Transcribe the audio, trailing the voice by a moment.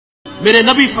میرے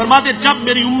نبی فرماتے جب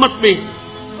میری امت میں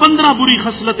 15 بری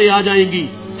خصلتیں آ جائیں گی،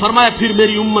 فرمایا پھر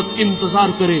میری امت انتظار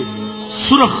کرے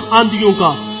سرخ آندھیوں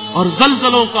کا اور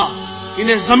زلزلوں کا،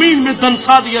 انہیں زمین میں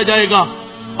دنسا دیا جائے گا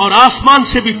اور آسمان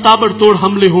سے بھی تابڑ توڑ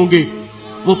حملے ہوں گے۔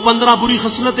 وہ 15 بری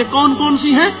خصلتیں کون کون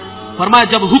سی ہیں؟ فرمایا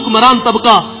جب حکمران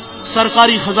طبقہ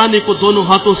سرکاری خزانے کو دونوں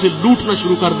ہاتھوں سے لوٹنا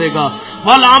شروع کر دے گا،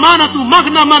 والامانۃ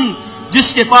مغنمن،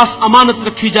 جس کے پاس امانت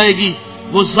رکھی جائے گی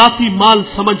وہ ذاتی مال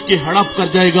سمجھ کے ہڑپ کر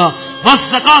جائے گا،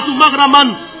 والزکاۃ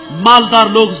مغرمن، مالدار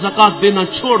لوگ زکات دینا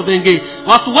چھوڑ دیں گے،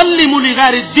 وتولم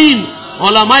لغیر الدین،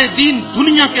 علماء دین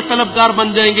دنیا کے طلبگار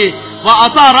بن جائیں گے،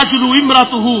 وَأَتَى رَجُلُ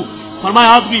امْرَأَتُهُ،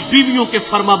 فرمایا آدمی بیویوں کے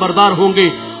فرما بردار ہوں گے،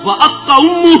 وَأَقَّ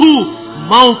أُمُّهُ،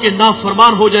 ماؤں کے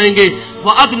نافرمان ہو جائیں گے،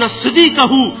 وَأَدْنَى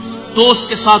صِدِيقَهُ، دوست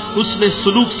کے ساتھ حسن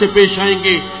سلوک سے پیش آئیں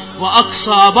گے،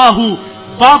 وَأَقْصَى أَبَاهُ،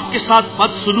 باپ کے ساتھ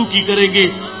بد سلوکی کریں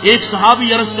گے۔ ایک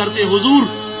صحابی عرض کرتے حضور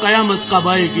قیامت کب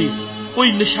آئے گی؟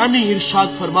 کوئی نشانی ارشاد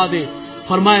فرما دے۔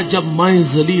 فرمایا جب مائیں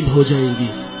ذلیل ہو جائیں گی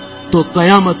تو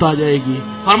قیامت آ جائے گی۔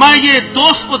 فرمایا یہ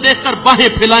دوست کو دیکھ کر باہیں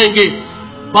پھیلائیں گے،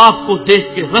 باپ کو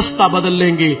دیکھ کے رستہ بدل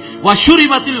لیں گے،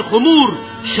 وَشُرِبَتِ الْخُمُورُ،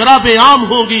 شرابیں عام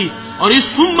ہوگی، اور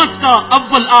اس امت کا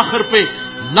اول آخر پہ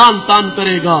لان تان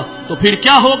کرے گا، تو پھر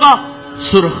کیا ہوگا؟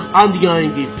 سرخ آندیاں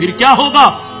آئیں گی، پھر کیا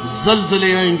ہوگا؟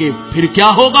 زلزلے آئیں گے، پھر کیا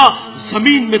ہوگا؟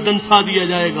 زمین میں دنسا دیا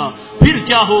جائے گا، پھر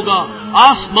کیا ہوگا؟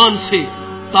 آسمان سے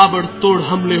تابڑ توڑ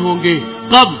حملے ہوں گے۔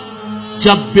 کب؟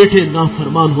 جب بیٹے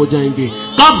نافرمان ہو جائیں گے،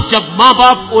 کب؟ جب ماں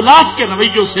باپ اولاد کے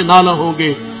رویوں سے نالا ہوں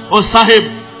گے۔ اور صاحب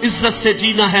عزت سے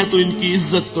جینا ہے تو ان کی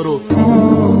عزت کرو۔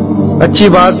 اچھی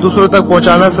بات دوسروں تک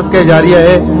پہنچانا صدقہ جاریہ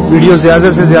ہے، ویڈیو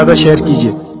زیادہ سے زیادہ شیئر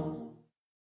کیجیے۔